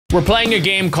We're playing a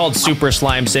game called Super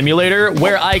Slime Simulator,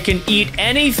 where I can eat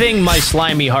anything my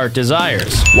slimy heart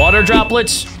desires. Water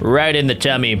droplets, right in the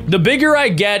tummy. The bigger I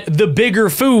get, the bigger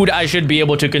food I should be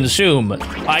able to consume.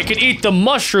 I can eat the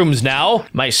mushrooms now.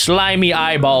 My slimy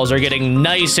eyeballs are getting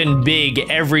nice and big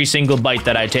every single bite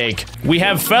that I take. We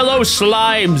have fellow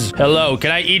slimes. Hello,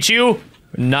 can I eat you?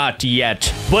 Not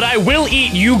yet. But I will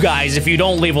eat you guys if you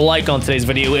don't leave a like on today's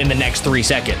video in the next 3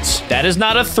 seconds. That is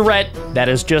not a threat. That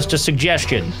is just a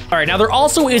suggestion. All right, now there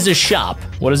also is a shop.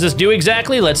 What does this do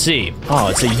exactly? Let's see. Oh,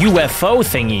 it's a UFO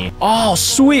thingy. Oh,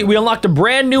 sweet. We unlocked a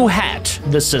brand new hat.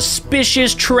 The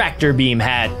suspicious tractor beam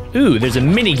hat. Ooh, there's a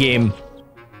mini game.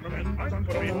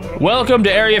 Welcome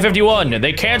to Area 51.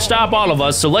 They can't stop all of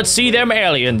us, so let's see them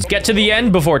aliens. Get to the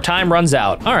end before time runs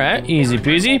out. All right, easy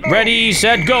peasy. Ready,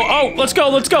 set, go. Oh, let's go,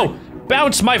 let's go.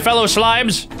 Bounce, my fellow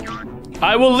slimes.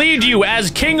 I will lead you as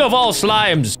king of all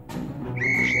slimes.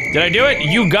 Did I do it?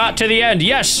 You got to the end.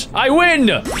 Yes, I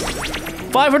win.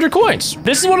 500 coins.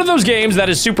 This is one of those games that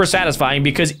is super satisfying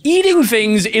because eating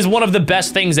things is one of the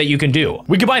best things that you can do.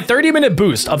 We can buy 30-minute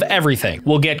boost of everything.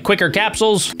 We'll get quicker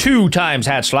capsules, 2 times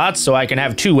hat slots, so I can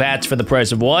have 2 hats for the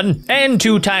price of 1, and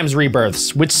 2 times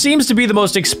rebirths, which seems to be the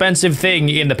most expensive thing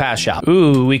in the pass shop.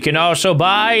 Ooh, we can also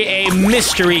buy a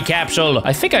mystery capsule.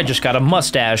 I think I just got a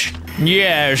mustache.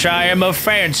 Yes, I am a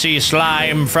fancy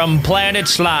slime from Planet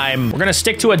Slime. We're gonna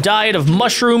stick to a diet of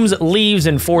mushrooms, leaves,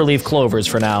 and 4-leaf clovers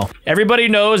for now. Everybody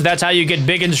knows that's how you get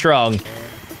big and strong.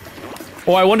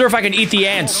 Oh, I wonder if I can eat the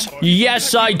ants.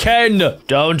 Yes, I can.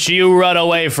 Don't you run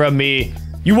away from me.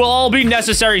 You will all be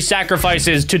necessary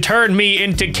sacrifices to turn me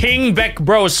into King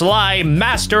Beckbro Slime,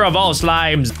 master of all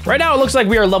slimes. Right now, it looks like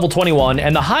we are level 21,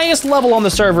 and the highest level on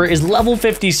the server is level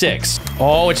 56.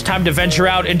 Oh, it's time to venture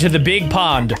out into the big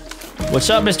pond. What's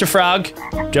up, Mr. Frog?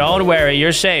 Don't worry,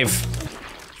 you're safe.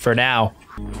 For now.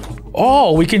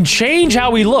 Oh, we can change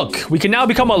how we look. We can now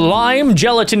become a lime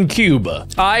gelatin cube.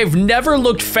 I've never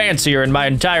looked fancier in my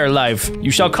entire life. You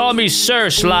shall call me Sir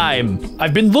Slime.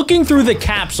 I've been looking through the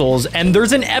capsules, and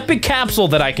there's an epic capsule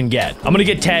that I can get. I'm gonna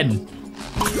get 10.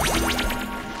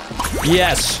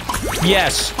 Yes.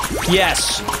 Yes.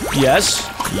 Yes. Yes.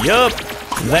 Yup.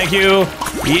 Thank you.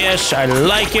 Yes, I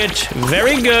like it.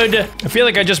 Very good. I feel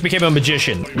like I just became a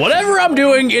magician. Whatever I'm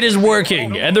doing, it is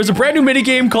working. And there's a brand new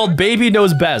minigame called Baby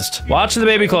Knows Best. Watch the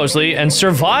baby closely and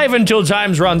survive until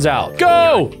time runs out.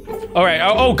 Go! All right.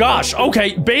 Oh gosh.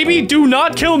 Okay. Baby, do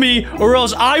not kill me or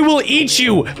else I will eat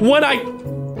you when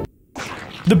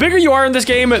The bigger you are in this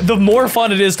game, the more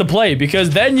fun it is to play because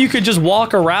then you could just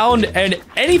walk around and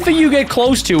anything you get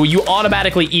close to, you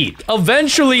automatically eat.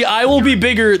 Eventually, I will be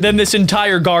bigger than this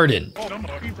entire garden.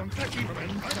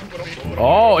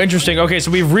 Oh, interesting. Okay,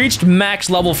 so we've reached max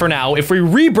level for now. If we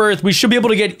rebirth, we should be able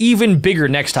to get even bigger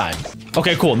next time.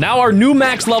 Okay, cool. Now our new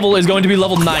max level is going to be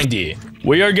level 90.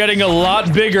 We are getting a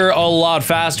lot bigger, a lot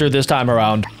faster this time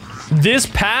around. This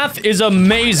path is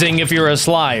amazing if you're a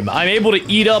slime. I'm able to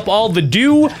eat up all the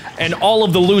dew and all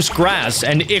of the loose grass,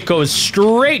 and it goes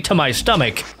straight to my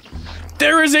stomach.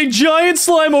 There is a giant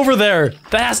slime over there.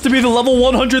 That has to be the level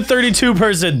 132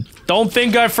 person. Don't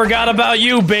think I forgot about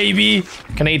you, baby.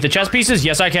 Can I eat the chest pieces?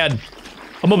 Yes, I can.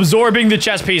 I'm absorbing the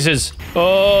chest pieces.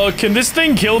 Can this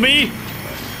thing kill me?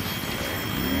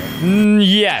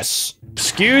 Yes.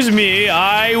 Excuse me,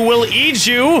 I will eat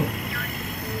you.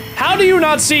 How do you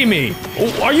not see me?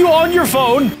 Are you on your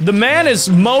phone? The man is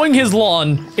mowing his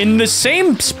lawn in the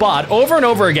same spot over and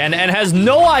over again and has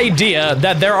no idea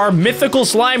that there are mythical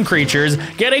slime creatures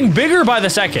getting bigger by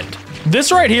the second.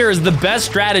 This right here is the best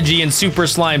strategy in Super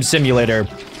Slime Simulator.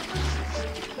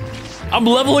 I'm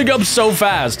leveling up so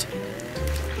fast.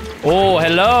 Oh,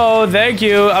 hello, thank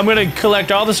you. I'm gonna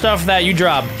collect all the stuff that you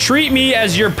drop. Treat me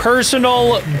as your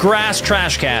personal grass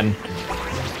trash can.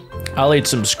 I'll eat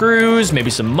some screws, maybe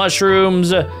some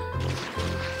mushrooms.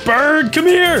 Bird, come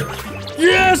here!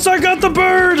 Yes, I got the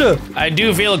bird! I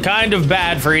do feel kind of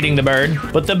bad for eating the bird,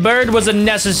 but the bird was a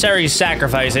necessary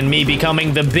sacrifice in me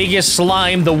becoming the biggest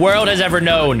slime the world has ever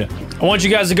known. I want you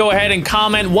guys to go ahead and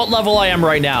comment what level I am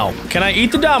right now. Can I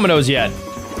eat the dominoes yet?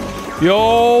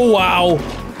 Yo, wow.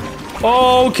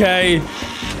 Okay.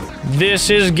 This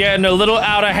is getting a little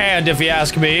out of hand, if you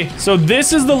ask me. So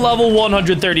this is the level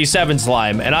 137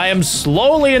 slime, and I am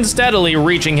slowly and steadily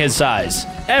reaching his size.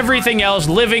 Everything else,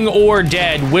 living or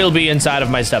dead, will be inside of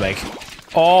my stomach.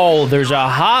 Oh, there's a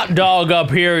hot dog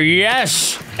up here,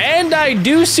 yes! And I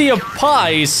do see a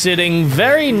pie sitting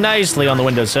very nicely on the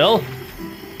windowsill.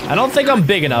 I don't think I'm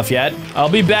big enough yet. I'll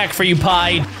be back for you,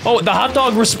 pie. Oh, the hot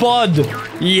dog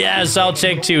respawned. Yes, I'll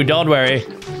take 2, don't worry.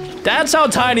 That's how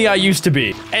tiny I used to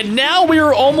be. And now we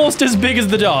are almost as big as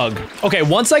the dog. Okay,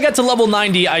 once I get to level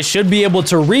 90, I should be able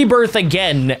to rebirth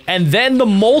again, and then the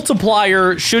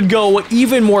multiplier should go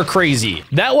even more crazy.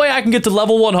 That way I can get to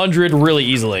level 100 really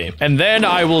easily. And then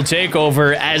I will take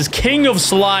over as King of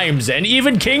Slimes, and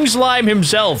even King Slime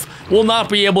himself will not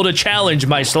be able to challenge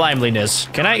my slimeliness.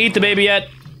 Can I eat the baby yet?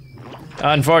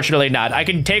 Unfortunately not. I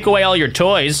can take away all your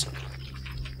toys.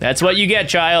 That's what you get,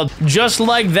 child. Just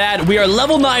like that, we are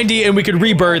level 90 and we can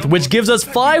rebirth, which gives us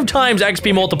 5 times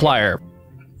XP multiplier.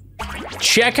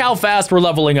 Check how fast we're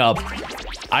leveling up.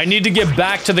 I need to get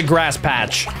back to the grass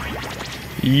patch.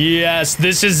 Yes,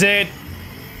 this is it.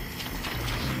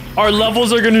 Our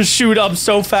levels are gonna shoot up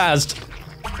so fast.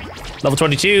 Level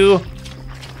 22.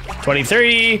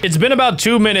 23. It's been about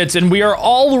 2 minutes and we are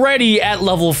already at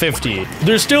level 50.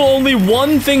 There's still only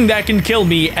one thing that can kill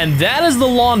me, and that is the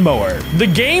lawnmower. The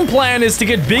game plan is to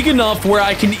get big enough where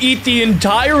I can eat the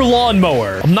entire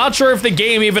lawnmower. I'm not sure if the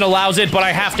game even allows it, but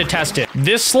I have to test it.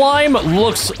 This slime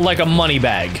looks like a money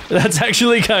bag. That's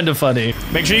actually kind of funny.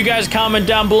 Make sure you guys comment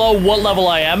down below what level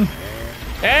I am.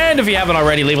 And if you haven't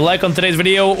already, leave a like on today's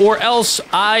video, or else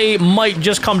I might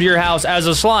just come to your house as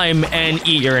a slime and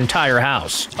eat your entire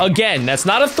house. Again, that's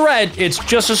not a threat, it's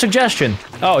just a suggestion.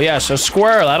 Oh yes, a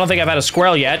squirrel. I don't think I've had a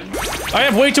squirrel yet. I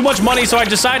have way too much money, so I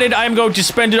decided I'm going to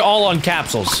spend it all on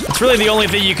capsules. It's really the only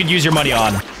thing you could use your money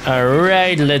on. All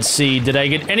right, let's see. Did I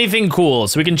get anything cool?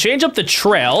 So we can change up the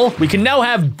trail. We can now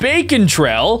have bacon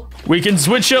trail. We can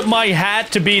switch up my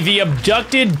hat to be the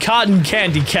abducted cotton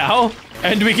candy cow.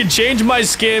 And we can change my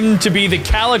skin to be the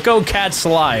calico cat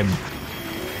slime.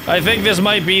 I think this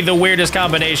might be the weirdest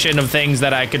combination of things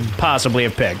that I could possibly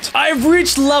have picked. I've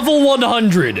reached level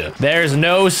 100. There's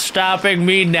no stopping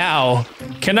me now.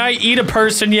 Can I eat a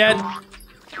person yet?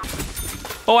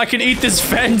 Oh, I can eat this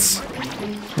fence.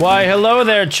 Why, hello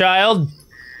there, child.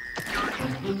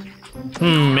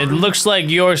 It looks like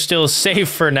you're still safe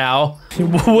for now.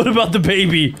 What about the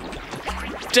baby?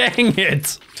 Dang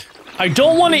it. I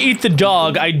don't want to eat the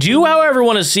dog. I do, however,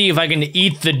 want to see if I can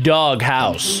eat the dog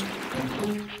house.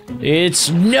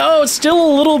 It's still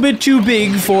a little bit too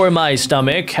big for my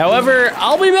stomach. However,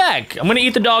 I'll be back. I'm gonna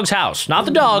eat the dog's house. Not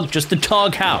the dog, just the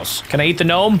dog house. Can I eat the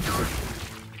gnome?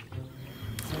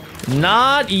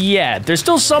 Not yet. There's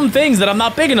still some things that I'm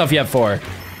not big enough yet for.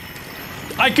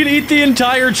 I can eat the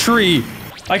entire tree.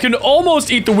 I can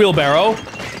almost eat the wheelbarrow.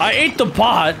 I ate the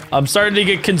pot. I'm starting to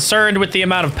get concerned with the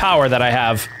amount of power that I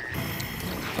have.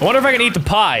 I wonder if I can eat the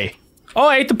pie. Oh,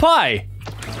 I ate the pie.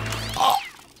 Oh.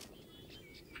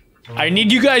 I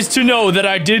need you guys to know that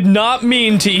I did not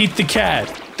mean to eat the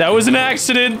cat. That was an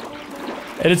accident,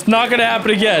 and it's not gonna happen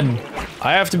again.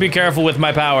 I have to be careful with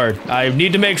my power. I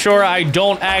need to make sure I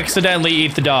don't accidentally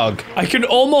eat the dog. I can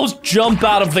almost jump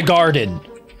out of the garden.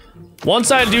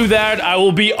 Once I do that, I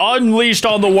will be unleashed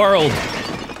on the world.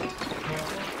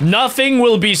 Nothing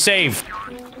will be safe.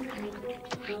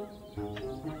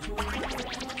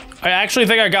 I actually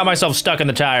think I got myself stuck in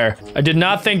the tire. I did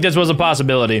not think this was a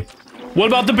possibility. What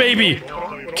about the baby?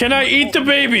 Can I eat the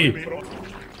baby?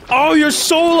 Oh, you're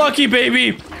so lucky,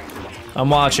 baby. I'm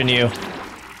watching you.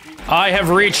 I have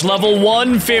reached level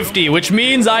 150, which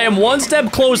means I am one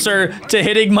step closer to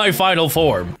hitting my final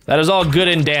form. That is all good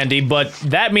and dandy, but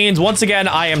that means, once again,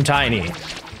 I am tiny.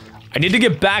 I need to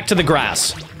get back to the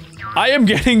grass. I am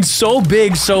getting so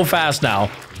big so fast now.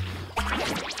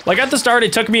 Like, at the start,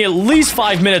 it took me at least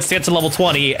 5 minutes to get to level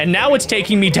 20, and now it's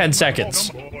taking me 10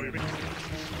 seconds.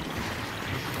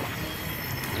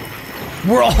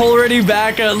 We're already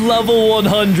back at level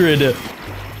 100.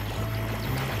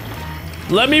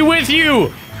 Let me with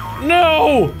you!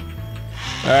 No!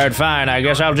 Alright, fine. I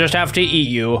guess I'll just have to eat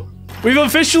you. We've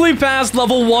officially passed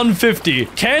level 150.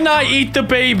 Can I eat the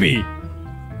baby?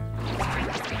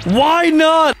 Why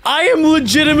not? I am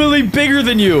legitimately bigger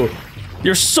than you.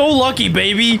 You're so lucky,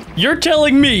 baby. You're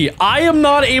telling me I am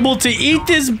not able to eat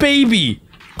this baby.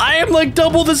 I am like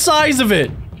double the size of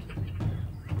it.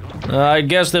 I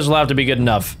guess this will have to be good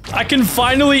enough. I can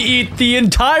finally eat the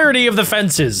entirety of the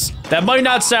fences. That might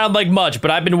not sound like much,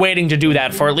 but I've been waiting to do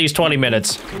that for at least 20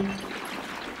 minutes.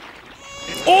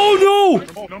 Oh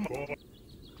no!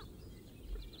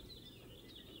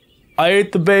 I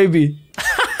ate the baby.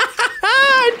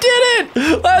 I did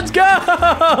it! Let's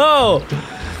go!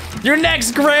 You're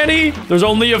next, Granny! There's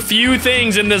only a few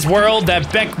things in this world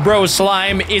that Beck Bro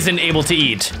Slime isn't able to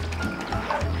eat.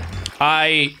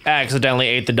 I accidentally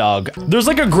ate the dog. There's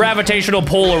like a gravitational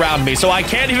pull around me, so I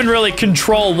can't even really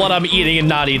control what I'm eating and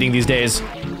not eating these days.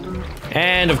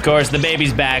 And of course, the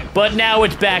baby's back, but now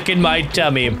it's back in my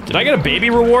tummy. Did I get a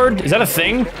baby reward? Is that a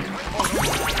thing?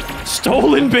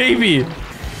 Stolen baby.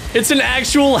 It's an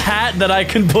actual hat that I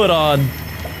can put on.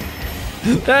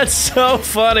 That's so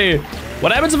funny.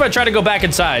 What happens if I try to go back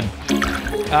inside?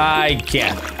 I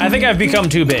can't. I think I've become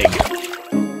too big.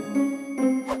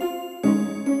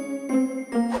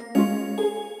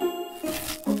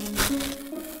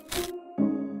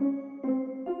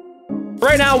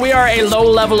 Right now, we are a low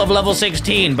level of level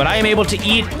 16, but I am able to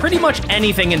eat pretty much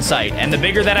anything in sight. And the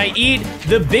bigger that I eat,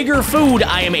 the bigger food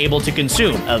I am able to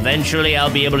consume. Eventually,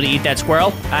 I'll be able to eat that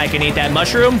squirrel. I can eat that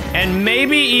mushroom, and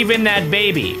maybe even that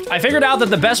baby. I figured out that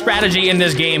the best strategy in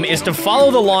this game is to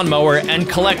follow the lawnmower and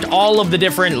collect all of the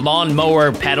different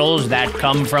lawnmower petals that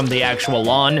come from the actual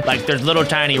lawn. Like, there's little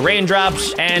tiny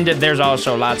raindrops, and there's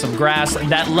also lots of grass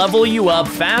that level you up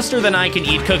faster than I can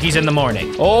eat cookies in the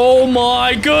morning. Oh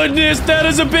my goodness, that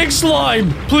is a big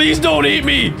slime. Please don't eat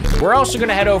me. We're also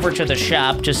gonna head over to the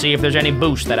shop to see if there's any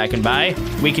boost that I can buy.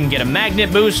 We can get a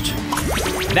magnet boost.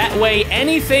 That way,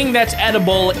 anything that's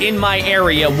edible in my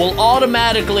area will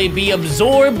automatically be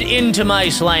absorbed into my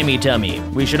slimy tummy.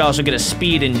 We should also get a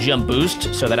speed and jump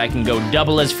boost so that I can go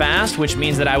double as fast, which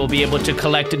means that I will be able to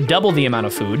collect double the amount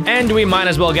of food. And we might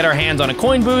as well get our hands on a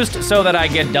coin boost so that I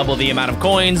get double the amount of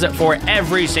coins for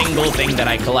every single thing that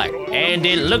I collect. And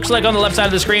it looks like on the left side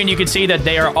of the screen, you can see that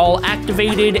they are all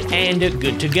activated and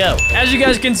good to go. As you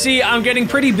guys can see, I'm getting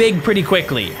pretty big pretty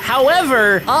quickly.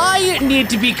 However, I need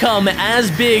to become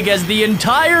as big as the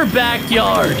entire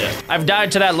backyard. I've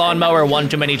died to that lawnmower one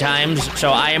too many times,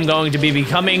 so I am going to be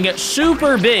becoming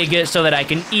super big so that I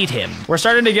can eat him. We're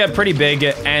starting to get pretty big,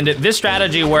 and this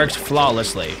strategy works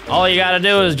flawlessly. All you gotta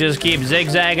do is just keep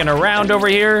zigzagging around over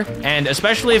here, and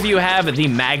especially if you have the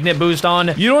magnet boost on,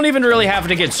 you don't even really have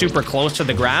to get super close to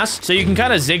the grass, so you can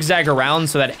kind of zigzag around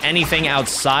so that anything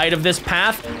outside of this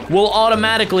path will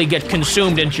automatically get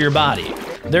consumed into your body.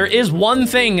 There is one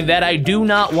thing that I do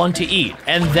not want to eat,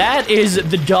 and that is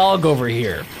the dog over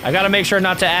here. I gotta make sure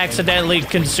not to accidentally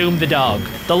consume the dog.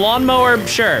 The lawnmower,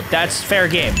 sure, that's fair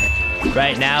game.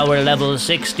 Right now, we're level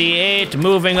 68,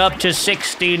 moving up to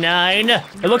 69.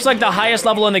 It looks like the highest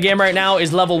level in the game right now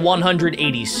is level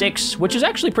 186, which is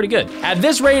actually pretty good. At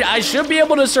this rate, I should be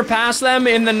able to surpass them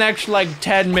in the next, like,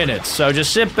 10 minutes. So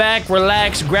just sit back,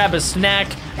 relax, grab a snack,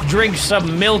 drink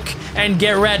some milk, and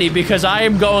get ready, because I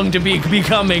am going to be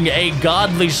becoming a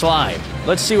godly slime.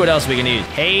 Let's see what else we can eat.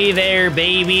 Hey there,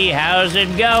 baby. How's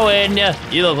it going?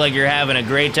 You look like you're having a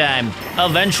great time.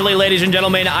 Eventually, ladies and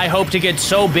gentlemen, I hope to get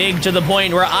so big to the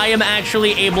point where I am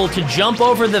actually able to jump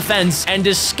over the fence and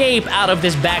escape out of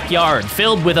this backyard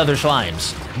filled with other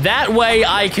slimes. That way,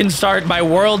 I can start my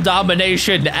world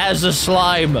domination as a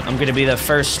slime. I'm gonna be the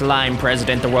first slime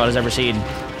president the world has ever seen.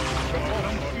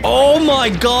 Oh my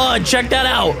god, check that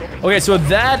out. Okay, so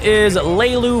that is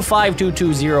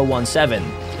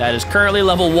Laylu522017. That is currently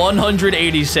level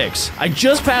 186. I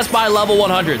just passed by level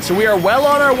 100, so we are well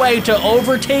on our way to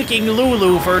overtaking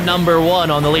Lulu for #1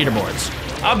 on the leaderboards.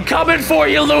 I'm coming for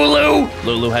you, Lulu!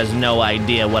 Lulu has no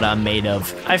idea what I'm made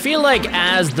of. I feel like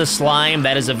as the slime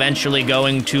that is eventually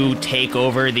going to take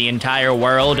over the entire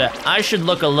world, I should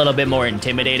look a little bit more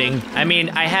intimidating. I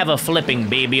mean, I have a flipping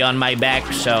baby on my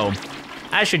back, so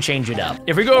I should change it up.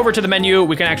 If we go over to the menu,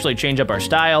 we can actually change up our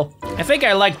style. I think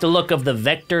I like the look of the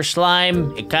vector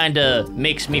slime. It kinda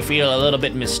makes me feel a little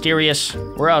bit mysterious.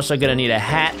 We're also gonna need a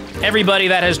hat. Everybody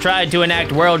that has tried to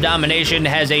enact world domination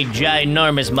has a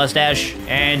ginormous mustache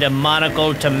and a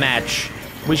monocle to match.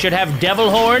 We should have devil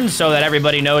horns so that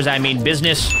everybody knows I mean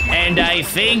business. And I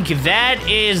think that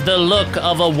is the look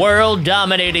of a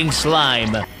world-dominating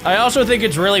slime. I also think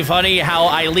it's really funny how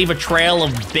I leave a trail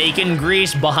of bacon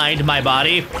grease behind my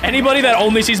body. Anybody that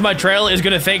only sees my trail is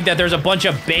gonna think that there's a bunch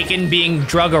of bacon being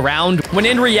drug around, when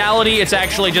in reality, it's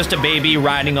actually just a baby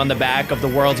riding on the back of the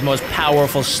world's most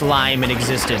powerful slime in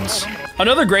existence.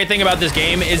 Another great thing about this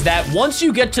game is that once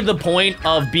you get to the point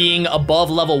of being above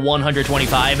level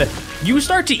 125, you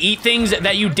start to eat things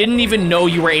that you didn't even know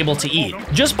you were able to eat.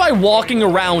 Just by walking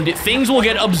around, things will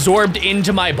get absorbed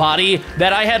into my body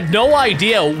that I had no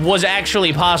idea was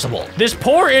actually possible. This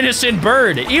poor innocent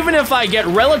bird, even if I get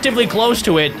relatively close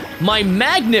to it, my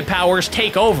magnet powers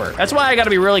take over. That's why I gotta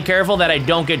be really careful that I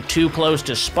don't get too close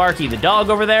to Sparky the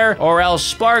dog over there, or else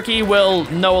Sparky will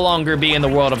no longer be in the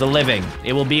world of the living.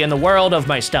 It will be in the world of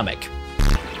my stomach.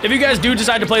 If you guys do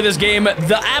decide to play this game,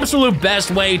 the absolute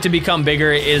best way to become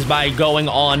bigger is by going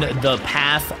on the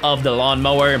path of the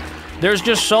lawnmower. There's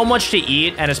just so much to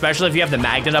eat, and especially if you have the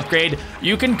magnet upgrade,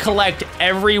 you can collect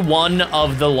every one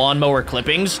of the lawnmower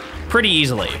clippings pretty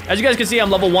easily. As you guys can see, I'm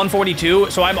level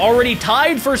 142, so I'm already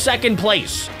tied for second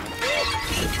place.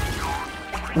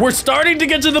 We're starting to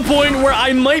get to the point where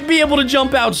I might be able to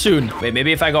jump out soon. Wait,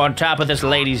 maybe if I go on top of this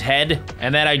lady's head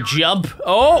and then I jump.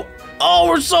 Oh,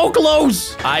 we're so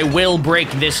close. I will break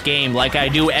this game like I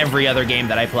do every other game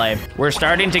that I play. We're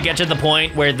starting to get to the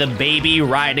point where the baby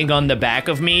riding on the back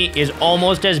of me is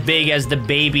almost as big as the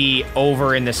baby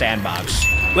over in the sandbox.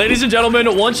 Ladies and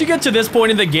gentlemen, once you get to this point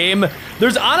in the game,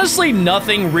 there's honestly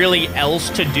nothing really else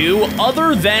to do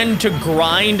other than to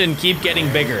grind and keep getting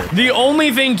bigger. The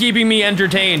only thing keeping me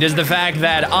entertained is the fact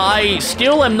that I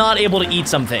still am not able to eat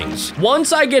some things.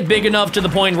 Once I get big enough to the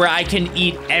point where I can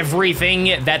eat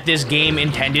everything that this game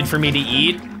intended for me to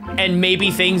eat, and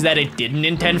maybe things that it didn't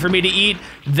intend for me to eat,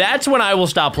 that's when I will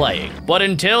stop playing. But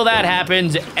until that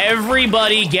happens,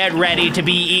 everybody get ready to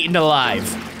be eaten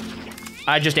alive.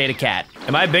 I just ate a cat.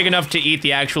 Am I big enough to eat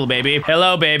the actual baby?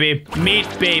 Hello, baby.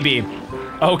 Meet baby.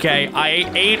 Okay,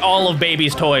 I ate all of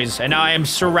baby's toys, and now I am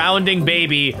surrounding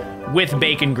baby with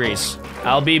bacon grease.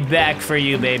 I'll be back for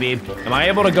you, baby. Am I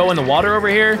able to go in the water over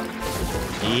here?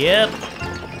 Yep.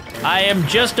 I am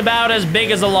just about as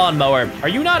big as a lawnmower. Are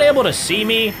you not able to see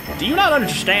me? Do you not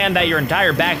understand that your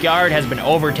entire backyard has been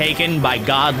overtaken by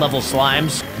God-level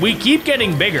slimes? We keep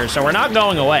getting bigger, so we're not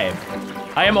going away.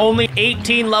 I am only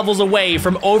 18 levels away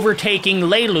from overtaking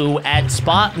Leilu at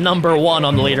spot number 1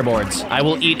 on the leaderboards. I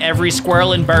will eat every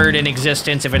squirrel and bird in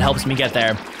existence if it helps me get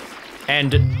there.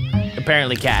 And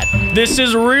apparently cat. This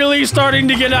is really starting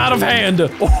to get out of hand.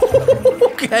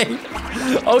 Okay.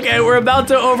 Okay, we're about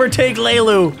to overtake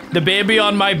Leilu. The baby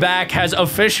on my back has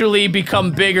officially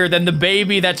become bigger than the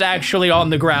baby that's actually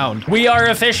on the ground. We are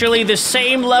officially the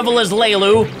same level as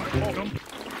Leilu.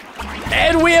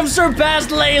 And we have surpassed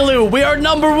Leilu. We are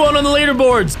number 1 on the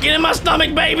leaderboards. Get in my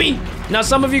stomach, baby. Now,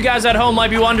 some of you guys at home might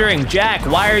be wondering, Jack,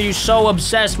 why are you so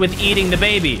obsessed with eating the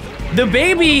baby? The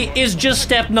baby is just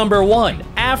step number 1.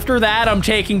 After that, I'm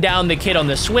taking down the kid on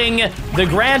the swing, the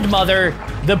grandmother,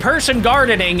 the person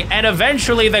gardening, and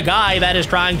eventually the guy that is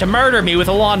trying to murder me with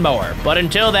a lawnmower. But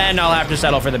until then, I'll have to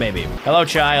settle for the baby. Hello,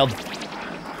 child.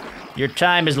 Your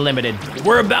time is limited.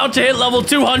 We're about to hit level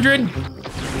 200.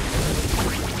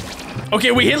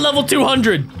 Okay, we hit level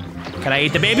 200. Can I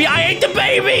eat the baby? I ate the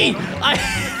baby!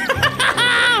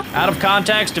 Out of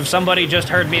context, if somebody just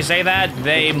heard me say that,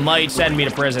 they might send me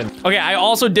to prison. Okay, I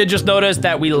also did just notice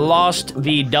that we lost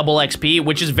the double XP,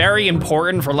 which is very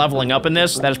important for leveling up in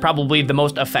this. That is probably the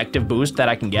most effective boost that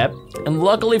I can get. And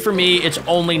luckily for me, it's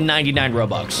only 99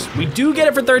 Robux. We do get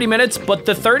it for 30 minutes, but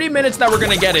the 30 minutes that we're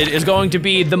gonna get it is going to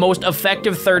be the most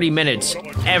effective 30 minutes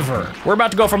ever. We're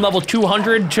about to go from level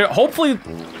 200 to hopefully...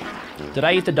 Did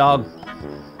I eat the dog?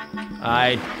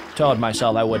 I told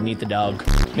myself I wouldn't eat the dog.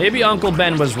 Maybe Uncle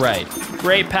Ben was right.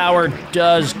 Great power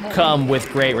does come with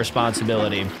great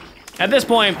responsibility. At this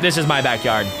point, this is my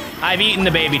backyard. I've eaten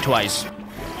the baby twice.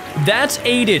 That's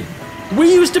Aiden.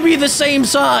 We used to be the same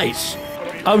size.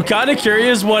 I'm kind of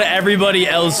curious what everybody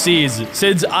else sees.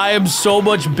 Since I am so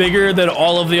much bigger than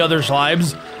all of the other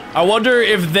slimes, I wonder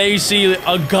if they see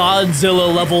a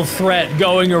Godzilla level threat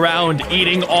going around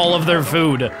eating all of their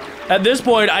food. At this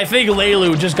point, I think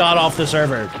Leilu just got off the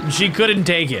server. She couldn't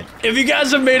take it. If you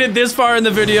guys have made it this far in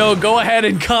the video, go ahead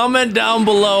and comment down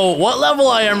below what level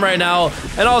I am right now.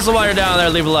 And also while you're down there,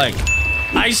 leave a like.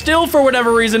 I still, for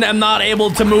whatever reason, am not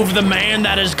able to move the man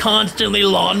that is constantly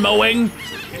lawn mowing.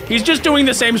 He's just doing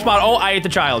the same spot. Oh, I ate the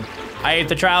child. I ate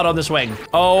the child on the swing.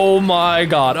 Oh my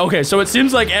God. Okay, so it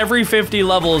seems like every 50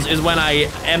 levels is when I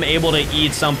am able to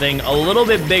eat something a little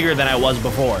bit bigger than I was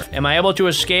before. Am I able to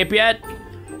escape yet?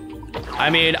 I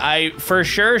mean, I for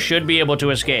sure should be able to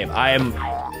escape. I am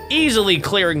easily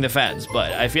clearing the fence,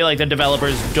 but I feel like the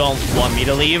developers don't want me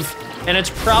to leave. And it's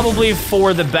probably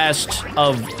for the best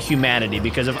of humanity,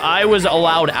 because if I was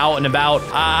allowed out and about,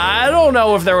 I don't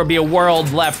know if there would be a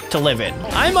world left to live in.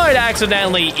 I might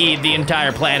accidentally eat the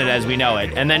entire planet as we know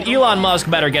it, and then Elon Musk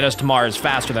better get us to Mars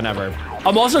faster than ever.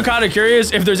 I'm also kind of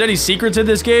curious if there's any secrets in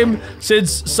this game,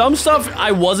 since some stuff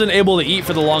I wasn't able to eat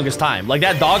for the longest time. Like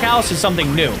that doghouse is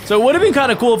something new. So it would have been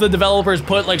kind of cool if the developers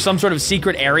put like some sort of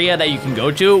secret area that you can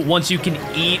go to once you can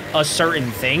eat a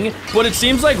certain thing. But it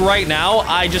seems like right now,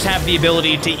 I just have the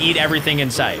ability to eat everything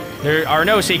in sight. There are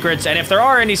no secrets, and if there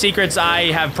are any secrets,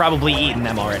 I have probably eaten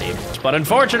them already. But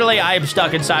unfortunately, I am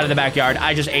stuck inside of the backyard.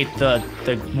 I just ate the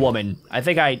woman. I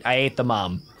think I ate the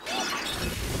mom.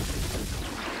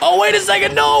 Oh, wait a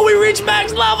second. No, we reached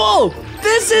max level.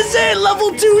 This is it. Level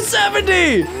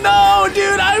 270. No,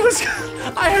 dude,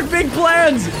 I had big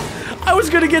plans. I was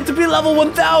going to get to be level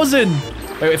 1000.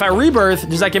 Wait, if I rebirth,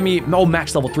 does that give me, no,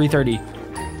 max level 330.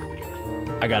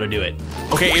 I got to do it.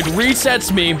 Okay, it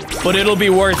resets me, but it'll be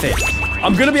worth it.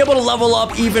 I'm going to be able to level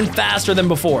up even faster than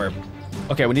before.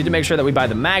 Okay, we need to make sure that we buy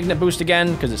the magnet boost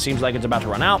again because it seems like it's about to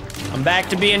run out. I'm back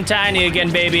to being tiny again,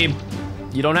 baby.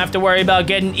 You don't have to worry about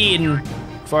getting eaten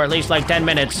for at least like 10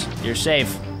 minutes. You're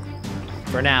safe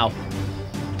for now.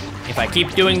 If I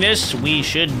keep doing this, we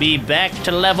should be back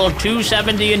to level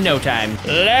 270 in no time.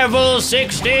 Level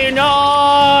 69!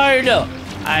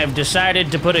 I've decided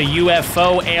to put a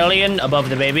UFO alien above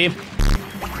the baby.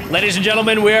 Ladies and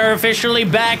gentlemen, we are officially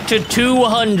back to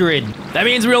 200. That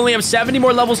means we only have 70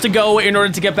 more levels to go in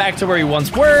order to get back to where we once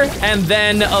were, and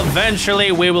then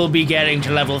eventually we will be getting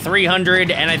to level 300,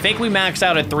 and I think we max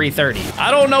out at 330.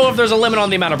 I don't know if there's a limit on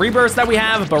the amount of rebirths that we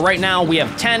have, but right now we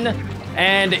have 10,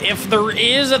 and if there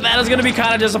is, that is gonna be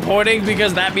kind of disappointing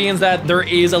because that means that there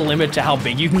is a limit to how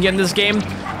big you can get in this game.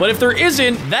 But if there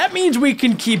isn't, that means we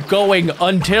can keep going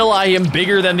until I am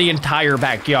bigger than the entire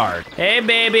backyard. Hey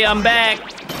baby, I'm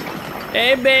back.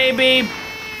 Hey, baby.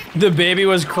 The baby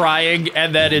was crying,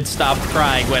 and then it stopped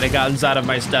crying when it got inside of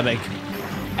my stomach.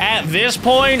 At this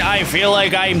point, I feel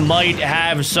like I might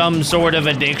have some sort of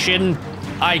addiction.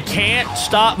 I can't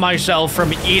stop myself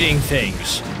from eating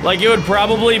things. Like, it would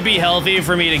probably be healthy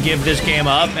for me to give this game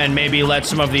up and maybe let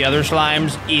some of the other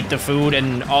slimes eat the food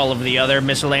and all of the other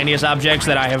miscellaneous objects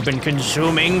that I have been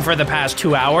consuming for the past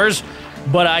 2 hours.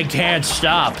 But I can't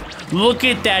stop. Look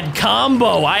at that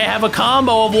combo. I have a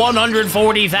combo of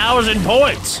 140,000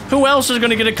 points. Who else is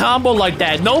gonna get a combo like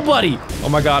that? Nobody. Oh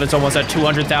my God, it's almost at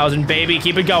 200,000, baby.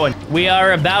 Keep it going. We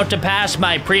are about to pass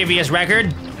my previous record,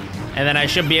 and then I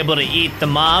should be able to eat the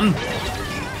mom.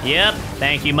 Yep,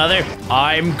 thank you, mother.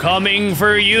 I'm coming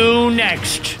for you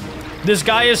next. This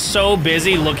guy is so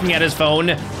busy looking at his phone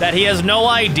that he has no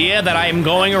idea that I'm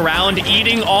going around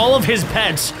eating all of his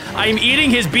pets. I'm eating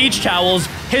his beach towels,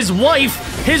 his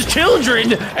wife, his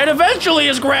children, and eventually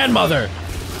his grandmother.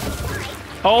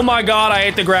 Oh my God, I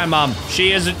ate the grandmom.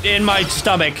 She is in my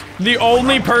stomach. The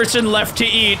only person left to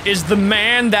eat is the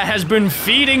man that has been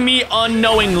feeding me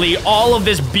unknowingly all of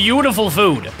this beautiful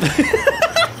food.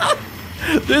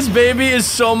 This baby is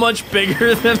so much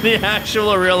bigger than the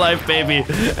actual real-life baby,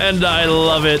 and I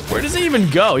love it. Where does he even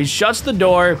go? He shuts the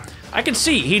door. I can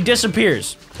see, he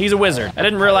disappears. He's a wizard. I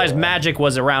didn't realize magic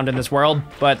was around in this world,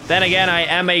 but then again, I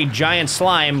am a giant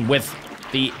slime with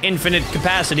the infinite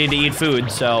capacity to eat food,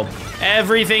 so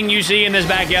everything you see in this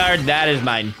backyard, that is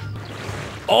mine.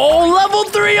 Oh, level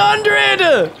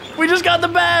 300! We just got the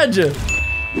badge.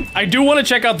 I do want to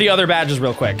check out the other badges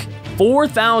real quick.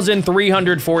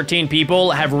 4,314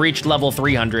 people have reached level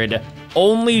 300.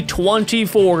 Only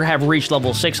 24 have reached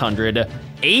level 600.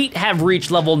 8 have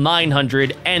reached level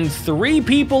 900, and 3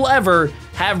 people ever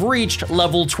have reached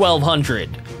level 1200,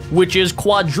 which is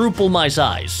quadruple my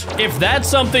size. If that's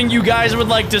something you guys would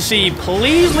like to see,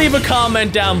 please leave a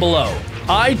comment down below.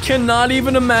 I cannot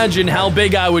even imagine how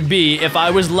big I would be if I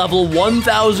was level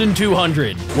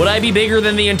 1,200. Would I be bigger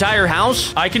than the entire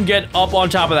house? I can get up on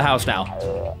top of the house now.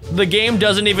 The game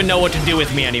doesn't even know what to do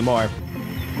with me anymore.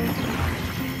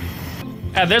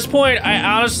 At this point, I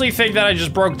honestly think that I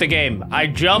just broke the game. I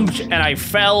jumped and I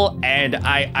fell and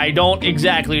I don't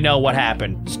exactly know what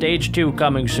happened. Stage 2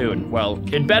 coming soon. Well,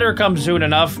 it better come soon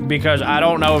enough because I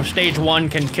don't know if stage 1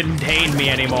 can contain me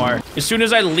anymore. As soon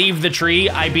as I leave the tree,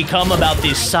 I become about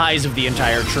the size of the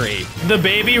entire tree. The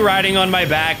baby riding on my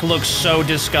back looks so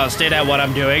disgusted at what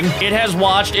I'm doing. It has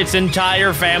watched its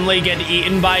entire family get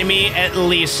eaten by me at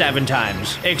least 7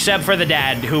 times. Except for the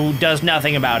dad, who does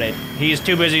nothing about it. He's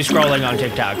too busy scrolling on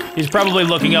TikTok. He's probably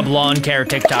looking up lawn care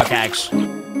TikTok hacks.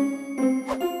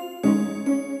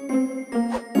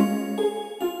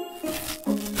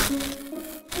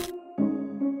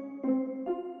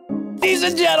 Ladies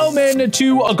and gentlemen,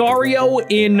 to Agario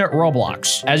in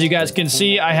Roblox. As you guys can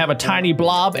see, I have a tiny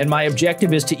blob, and my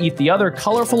objective is to eat the other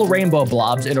colorful rainbow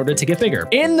blobs in order to get bigger.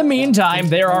 In the meantime,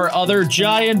 there are other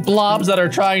giant blobs that are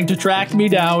trying to track me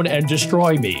down and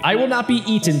destroy me. I will not be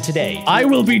eaten today. I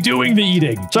will be doing the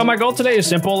eating. So my goal today is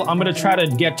simple. I'm gonna try to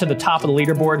get to the top of the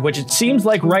leaderboard, which it seems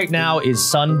like right now is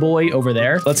Sunboy over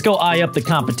there. Let's go eye up the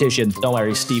competition. Don't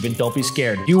worry, Steven, don't be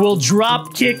scared. You will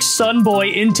drop kick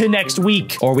Sunboy into next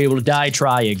week, or we will die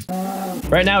trying.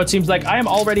 Right now, it seems like I am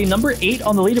already number 8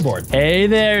 on the leaderboard. Hey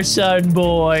there, son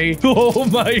boy. Oh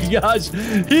my gosh.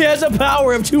 He has a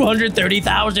power of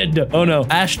 230,000. Oh no.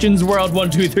 Ashton's World 1,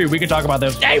 2, 3. We can talk about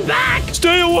this. Stay back.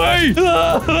 Stay away.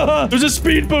 There's a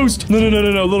speed boost. No,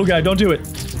 little guy. Don't do it.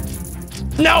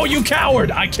 No, you coward!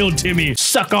 I killed Timmy.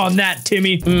 Suck on that,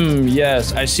 Timmy.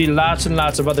 Yes, I see lots and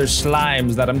lots of other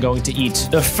slimes that I'm going to eat.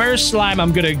 The first slime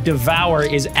I'm gonna devour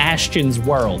is Ashton's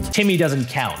World. Timmy doesn't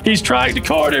count. He's trying to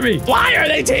corner me. Why are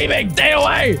they teaming? Stay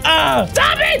away!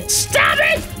 Stop it! Stop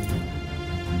it!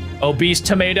 Obese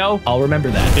tomato. I'll remember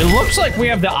that. It looks like we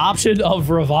have the option of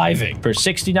reviving for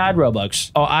 69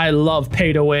 Robux. Oh, I love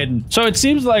pay to win. So it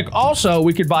seems like also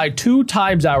we could buy 2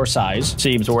 times our size.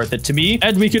 Seems worth it to me.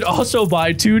 And we could also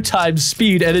buy 2 times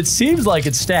speed. And it seems like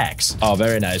it stacks. Oh,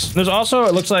 very nice. There's also,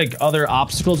 it looks like other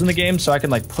obstacles in the game. So I can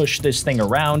like push this thing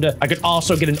around. I could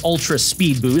also get an ultra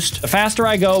speed boost. The faster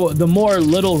I go, the more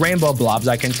little rainbow blobs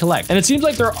I can collect. And it seems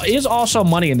like there is also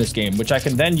money in this game, which I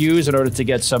can then use in order to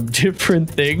get some different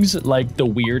things like the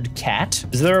weird cat.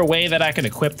 Is there a way that I can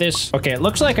equip this? Okay, it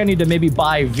looks like I need to maybe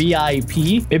buy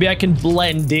VIP. Maybe I can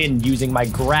blend in using my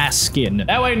grass skin.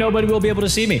 That way nobody will be able to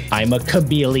see me. I'm a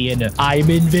chameleon. I'm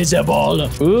invisible.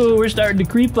 Ooh, we're starting to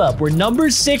creep up. We're number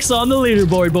 6 on the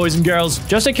leaderboard, boys and girls.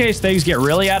 Just in case things get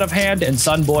really out of hand and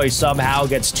Sunboy somehow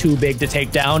gets too big to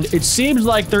take down, it seems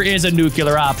like there is a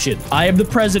nuclear option. I am the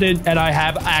president and I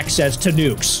have access to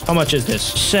nukes. How much is this?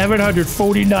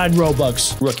 749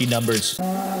 Robux. Rookie numbers.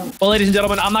 Well, ladies and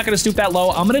gentlemen, I'm not going to stoop that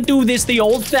low. I'm going to do this the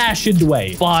old-fashioned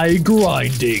way by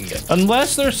grinding.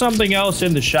 Unless there's something else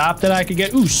in the shop that I could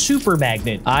get. Ooh, super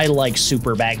magnet. I like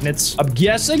super magnets. I'm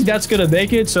guessing that's going to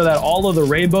make it so that all of the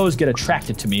rainbows get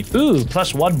attracted to me. Ooh,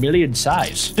 plus 1 million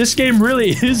size. This game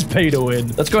really is pay to win.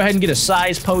 Let's go ahead and get a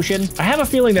size potion. I have a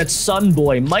feeling that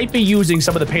Sunboy might be using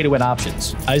some of the pay to win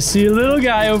options. I see a little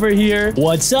guy over here.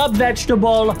 What's up,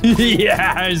 vegetable?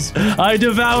 Yes, I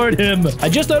devoured him. I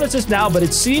just noticed this now, but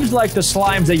it seems like the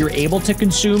slimes that you're able to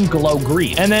consume glow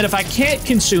green. And then if I can't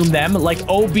consume them, like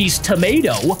obese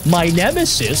tomato, my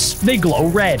nemesis, they glow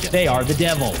red. They are the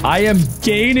devil. I am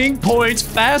gaining points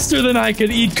faster than I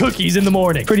can eat cookies in the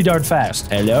morning. Pretty darn fast.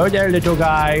 Hello there, little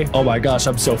guy. Oh my gosh,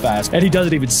 I'm so fast. And he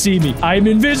doesn't even see me. I'm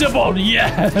invisible.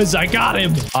 Yes, I got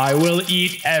him. I will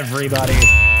eat everybody.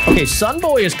 Okay,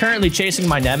 Sunboy is currently chasing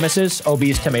my nemesis,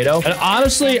 Obese Tomato. And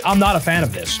honestly, I'm not a fan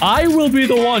of this. I will be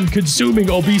the one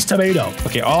consuming Obese Tomato.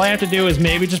 Okay, all I have to do is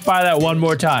maybe just buy that one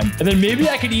more time. And then maybe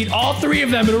I can eat all 3 of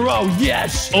them in a row.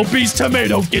 Yes! Obese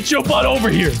Tomato, get your butt over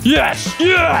here. Yes!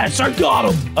 Yes! I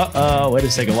got him! Uh-oh. Wait a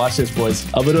second. Watch this, boys.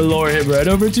 I'm gonna lure him right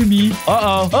over to me.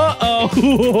 Uh-oh.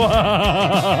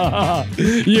 Uh-oh.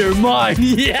 You're mine.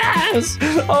 Yes!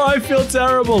 Oh, I feel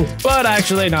terrible. But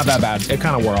actually, not that bad. It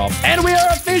kind of wore off. And we are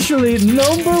officially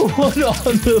number 1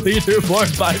 on the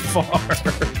leaderboard by far.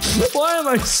 Why am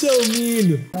I so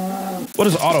mean? What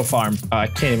is auto farm? I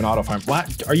can't even auto farm.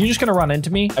 What? Are you just gonna run into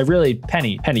me?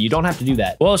 Penny, you don't have to do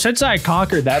that. Well, since I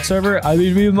conquered that server, I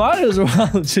mean, we might as well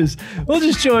we'll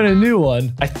just join a new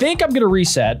one. I think I'm gonna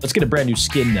reset. Let's get a brand new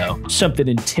skin though. Something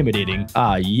intimidating.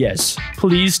 Ah, yes.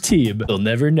 Please team. They'll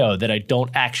never know that I don't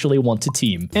actually want to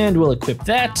team. And we'll equip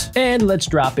that. And let's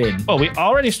drop in. Oh, we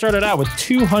already started out with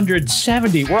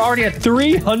 270. We're already at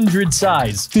 300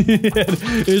 size.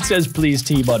 It says please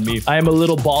team on me. I am a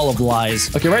little ball of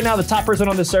lies. Okay, right now the top person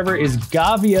on the server is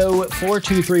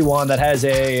Gavio4231 that has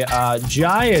a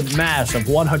giant mass of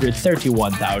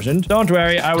 131,000. Don't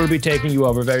worry, I will be taking you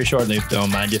over very shortly.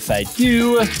 Don't mind if I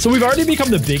do. So we've already become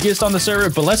the biggest on the server,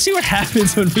 but let's see what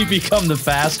happens when we become the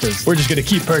fastest. We're just gonna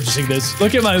keep purchasing this.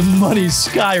 Look at my money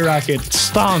skyrocket.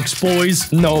 Stonks,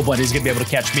 boys. Nobody's gonna be able to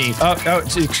catch me. Oh,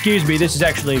 excuse me. This is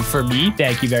actually for me.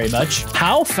 Thank you very much.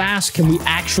 How fast can we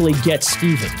actually get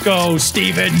Steven? Go,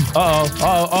 Steven.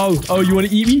 Oh, you want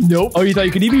to eat me? Nope. Oh, you thought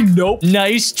you could eat me? Nope.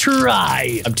 Nice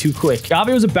try. I'm too quick.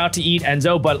 Gavi was about to eat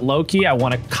Enzo, but low-key, I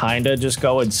want to kind of just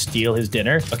go and steal his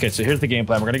dinner. Okay, so here's the game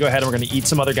plan. We're going to go ahead and we're going to eat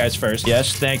some other guys first.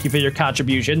 Yes, thank you for your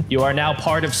contribution. You are now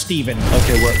part of Steven.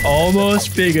 Okay, we're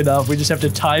almost big enough. We just have to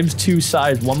 ×2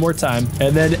 size one more time.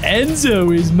 And then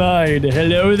Enzo is mine.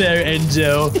 Hello there,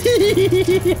 Enzo.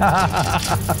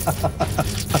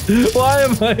 Why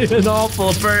am I an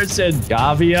awful person?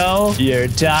 Gavio, your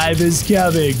time is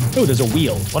coming. Oh, there's a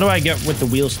wheel. What do I get with the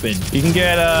wheel spin? You can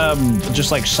get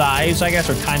just like size, I guess,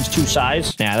 or ×2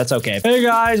 size. Yeah, that's okay. Hey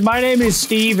guys, my name is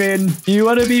Steven. You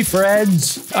want to be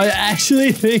friends? I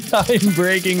actually think I'm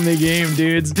breaking the game,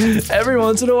 dudes. Every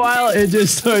once in a while, it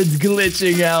just starts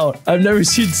glitching out. I've never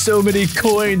seen so many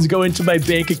coins go into my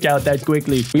bank account that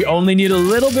quickly. We only need a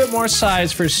little bit more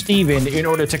size for Steven in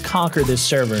order to conquer this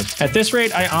server. At this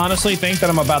rate, I honestly think that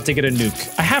I'm about to get a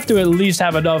nuke. I have to at least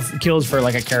have enough kills for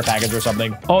like a care package or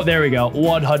something. Oh, there we go.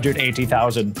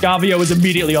 180,000. Gavio is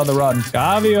immediately on the run.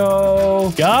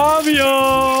 Gavio.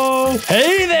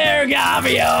 Hey there,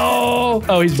 Gavio.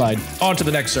 Oh, he's mine. On to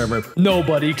the next server.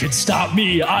 Nobody can stop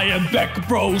me. I am Beck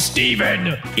Bro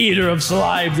Steven, eater of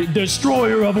slimes,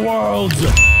 destroyer of worlds.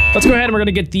 Let's go ahead and we're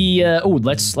gonna get the,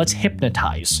 let's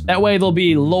hypnotize. That way they'll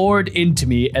be lured into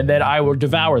me and then I will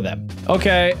devour them.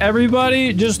 Okay,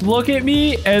 everybody just look at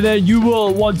me and then you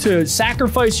will want to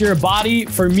sacrifice your body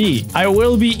for me. I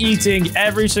will be eating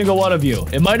every single one of you.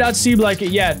 It might not seem like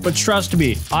it yet, but trust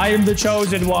me, I am the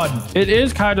chosen one. It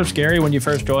is kind of scary when you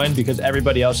first join because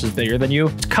everybody else is bigger than you.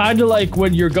 It's kind of like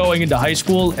when you're going into high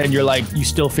school and you're like, you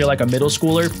still feel like a middle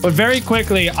schooler. But very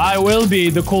quickly, I will be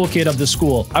the cool kid of the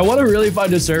school. I want to really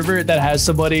find a server that has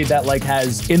somebody that like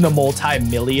has in the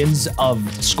multi-millions of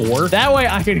score. That way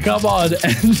I can come on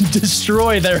and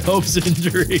destroy their hopes and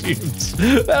dreams.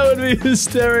 That would be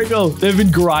hysterical. They've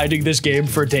been grinding this game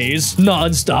for days,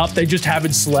 non-stop. They just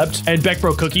haven't slept. And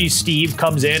Beckbro Cookie Steve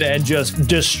comes in and just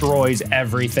destroys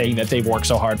everything that they've worked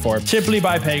so hard for simply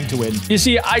by paying to win. You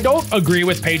see, I don't agree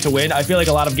with pay to win. I feel like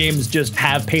a lot of games just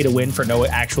have pay to win for no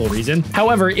actual reason.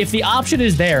 However, if the option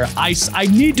is there, I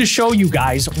need to show you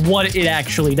guys what it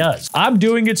actually does. I'm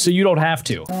doing it so you don't have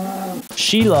to.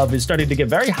 She Love is starting to get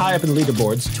very high up in the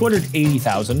leaderboards.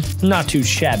 280,000. Not too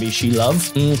shabby, She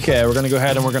Love. Okay, we're gonna go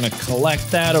ahead and we're gonna collect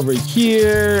that over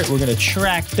here. We're gonna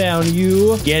track down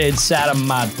you. Get inside of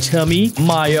my tummy.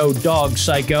 My dog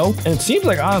psycho. And it seems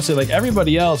like, honestly, like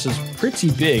everybody else is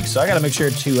pretty big, so I gotta make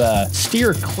sure to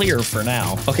steer clear for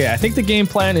now. Okay, I think the game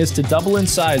plan is to double in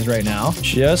size right now.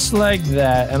 Just like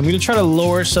that. And I'm gonna try to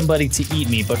lure somebody to eat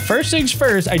me. But first things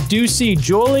first, I do see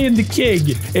Julian the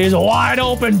King is wide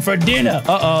open for dinner.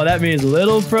 Uh-oh, that means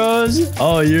Little Pros.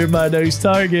 Oh, you're my next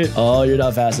target. Oh, you're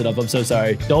not fast enough. I'm so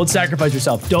sorry. Don't sacrifice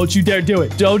yourself. Don't you dare do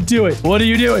it. Don't do it. What are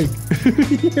you doing?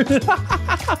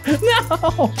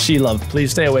 No. She Love,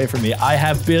 please stay away from me. I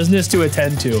have business to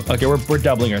attend to. Okay, we're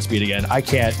doubling our speed again. I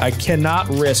cannot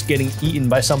risk getting eaten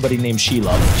by somebody named She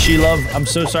Love. She Love, I'm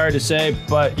so sorry to say,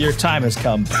 but your time has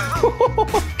come.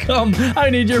 Come, I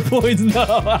need your points.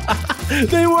 No.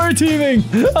 They were teaming.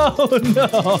 Oh,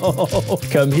 no.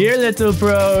 Come here, Little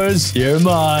Pros. You're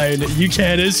mine. You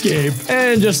can't escape.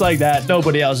 And just like that,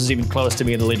 nobody else is even close to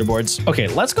me in the leaderboards. Okay,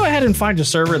 let's go ahead and find a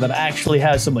server that actually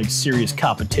has some like serious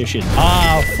competition.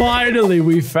 Ah, finally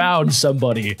we found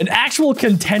somebody. An actual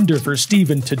contender for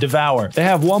Steven to devour. They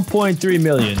have 1.3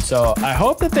 million, so I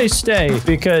hope that they stay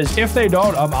because if they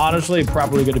don't, I'm honestly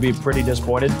probably going to be pretty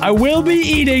disappointed. I will be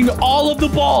eating all of the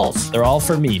balls. They're all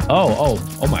for me. Oh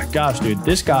my gosh, dude.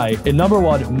 This guy in number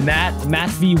one, Matt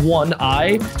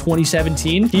V1I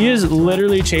 2017. He is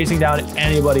literally chasing down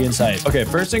anybody in sight. Okay,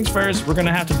 first things first, we're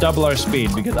gonna have to double our speed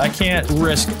because I can't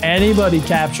risk anybody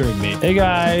capturing me. Hey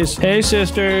guys, hey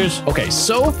sisters. Okay,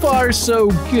 so far so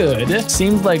good.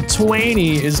 Seems like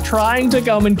Twainy is trying to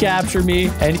come and capture me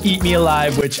and eat me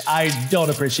alive, which I don't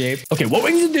appreciate. Okay, what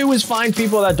we need to do is find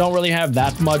people that don't really have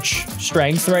that much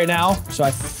strength right now. So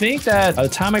I think that by the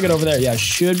time I get over there, yeah, I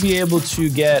should be able to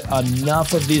get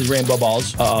enough of these rainbow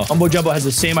balls. Mumbo Jumbo has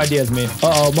the same idea as me.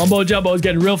 Mumbo Jumbo is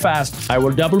getting real fast. I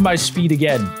will double my speed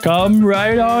again. Come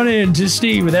right on in to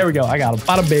Steve. There we go. I got him.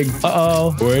 Bada big.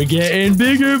 We're getting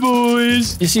bigger,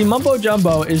 boys. You see, Mumbo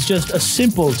Jumbo is just a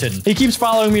simpleton. He keeps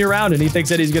following me around and he thinks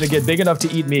that he's gonna get big enough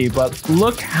to eat me, but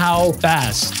look how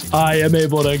fast I am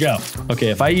able to go. Okay,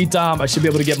 if I eat Dom, I should be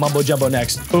able to get Mumbo Jumbo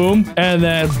next. Boom, and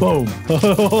then boom.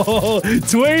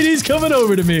 Twainy's coming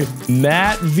over to me.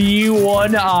 Matt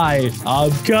V1I.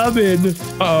 I'm coming.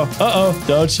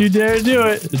 Don't you dare do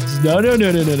it.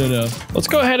 No. Let's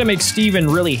go ahead and make Steven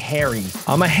really hairy.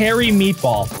 I'm a hairy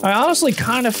meatball. I honestly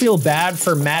kind of feel bad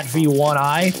for Matt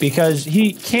V1I because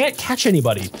he can't catch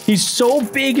anybody. He's so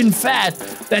big and fat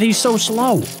that he's so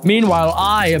slow. Meanwhile,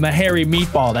 I am a hairy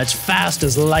meatball that's fast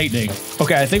as lightning.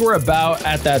 Okay, I think we're about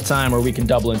at that time where we can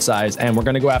double in size and we're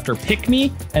gonna go after Pick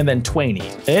Me and then Twainy.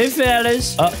 Hey,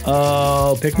 fellas.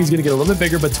 Pick Me's gonna get a little bit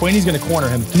bigger, but Twainy's gonna corner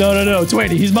him. No,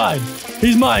 Twainy, he's mine.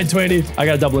 He's mine, Twainy. I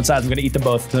gotta double in size. I'm gonna eat them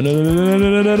both. No.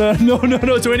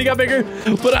 Twainy got bigger.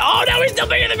 But oh no, he's still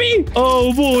bigger than me.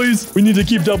 Oh boys, we need to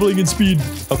keep doubling in speed.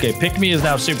 Okay, Pick Me is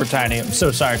now super tiny. I'm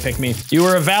so sorry, Pick Me. You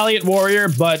were a valiant warrior,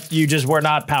 but you just were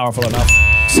not powerful enough.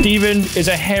 Steven is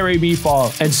a hairy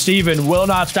meatball, and Steven will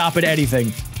not stop at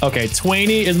anything. Okay,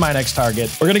 Twainy is my next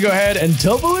target. We're gonna go ahead and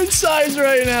double in size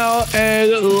right now,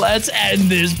 and let's end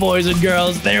this, boys and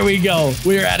girls. There we go.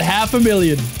 We're at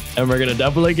 500,000. And we're gonna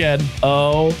double again.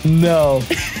 Oh no.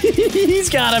 He's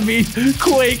gotta be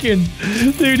quaking.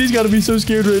 Dude, he's gotta be so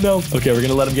scared right now. Okay, we're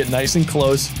gonna let him get nice and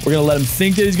close. We're gonna let him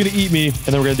think that he's gonna eat me. And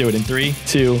then we're gonna do it in 3,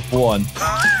 2, 1.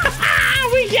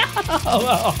 We go.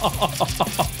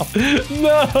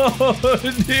 No,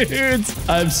 dudes.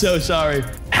 I'm so sorry.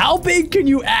 how big can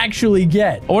you actually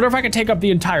get? I wonder if I can take up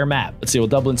the entire map. Let's see, we'll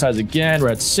double in size again. We're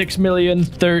at 6 million,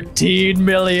 13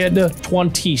 million,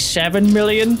 27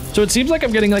 million. So it seems like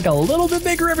I'm getting like a little bit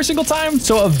bigger every single time.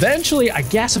 So eventually, I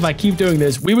guess if I keep doing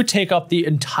this, we would take up the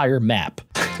entire map.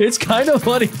 It's kind of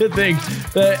funny to think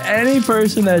that any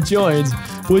person that joins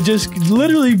would just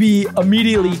literally be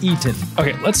immediately eaten.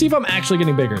 Okay, let's see if I'm actually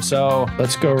getting bigger. So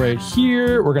let's go right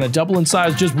here. We're gonna double in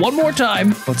size just one more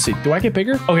time. Let's see, do I get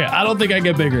bigger? Okay, I don't think I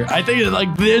get bigger. I think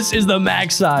like this is the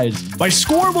max size. My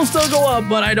score will still go up,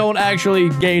 but I don't actually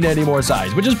gain any more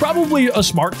size, which is probably a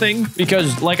smart thing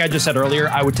because like I just said earlier,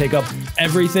 I would take up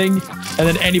everything and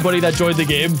then anybody that joined the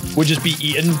game would just be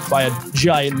eaten by a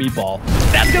giant meatball.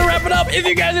 That's gonna wrap it up. If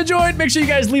you guys enjoyed, make sure you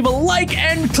guys leave a like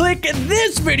and click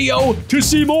this video to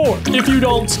see more. If you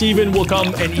don't, Steven will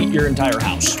come and eat your entire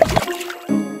house.